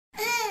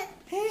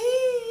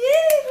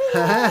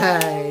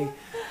Hi.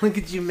 Look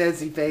at you,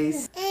 messy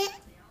face.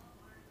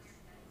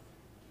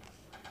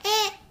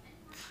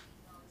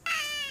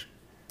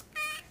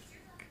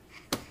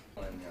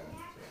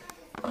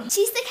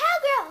 She's the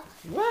cowgirl.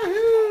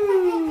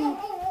 Woohoo!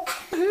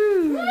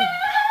 Woohoo!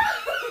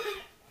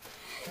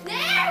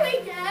 There we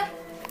go.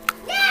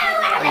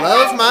 I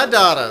love my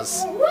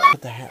daughters.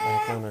 Put the hat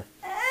back on her.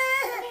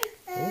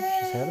 Oh,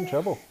 she's having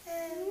trouble.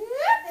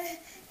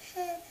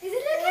 Is it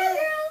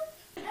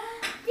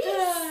the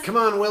cowgirl? Come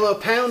on, Willow,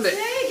 pound it.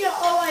 There you go.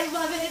 Oh, I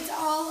love it. It's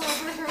all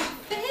over her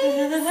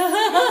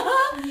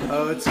face.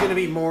 Oh, it's going to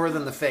be more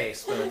than the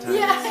face by the time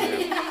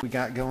Yeah. we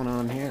got going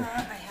on here. I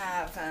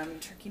have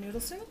turkey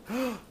noodle soup.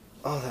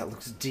 Oh, that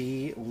looks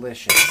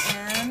delicious.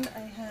 And I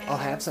have... I'll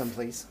have some,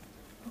 please.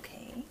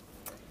 Okay.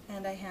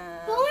 And I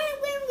have But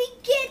when we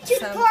get to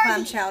the some party.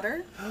 clam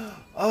chowder.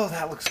 Oh,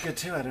 that looks good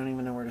too. I don't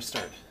even know where to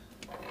start.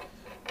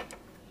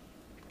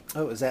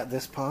 Oh, is that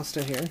this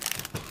pasta here?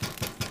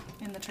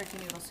 And the turkey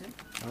noodle soup.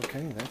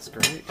 Okay, that's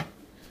great.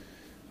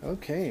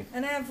 Okay.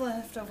 And I have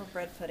leftover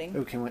bread pudding.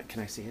 Oh,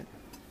 can I see it?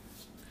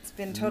 It's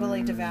been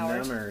totally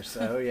devoured. Numbers.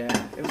 Oh,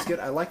 yeah. It was good.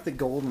 I like the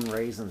golden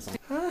raisins.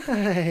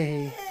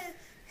 Hi.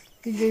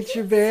 You get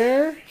your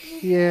bear?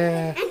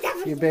 Yeah.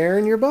 Your bear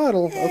in your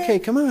bottle. Okay,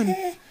 come on.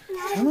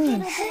 Come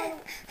on.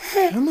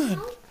 Come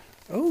on.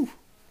 Oh.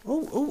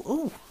 Oh, oh,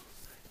 oh.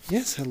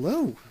 Yes,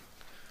 hello.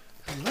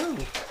 Hello.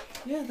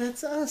 Yeah,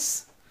 that's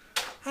us.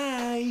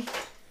 Hi.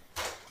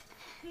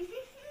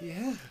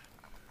 Yeah.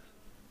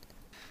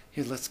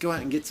 Here, let's go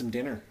out and get some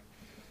dinner.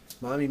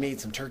 Mommy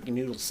made some turkey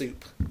noodle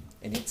soup,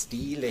 and it's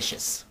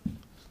delicious.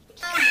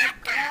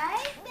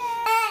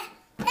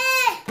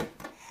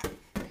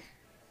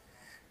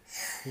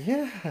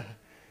 Yeah.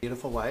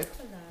 Beautiful wife.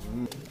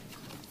 Hello.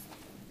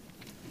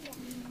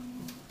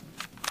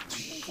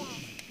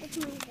 It's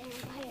my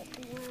vampire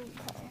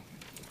Blanco.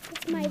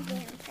 It's my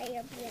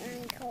vampire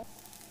Blanco.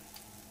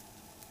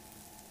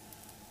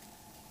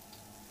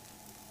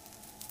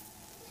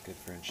 Good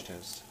French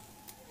toast.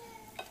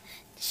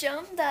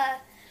 Show them the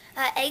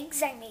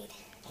eggs I made.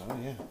 Oh,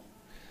 yeah.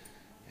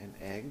 And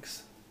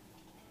eggs.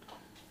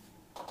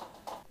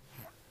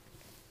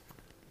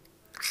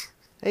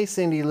 Hey,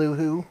 Cindy Lou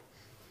Who.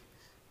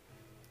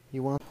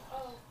 You want?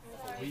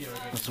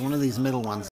 It's one of these middle ones.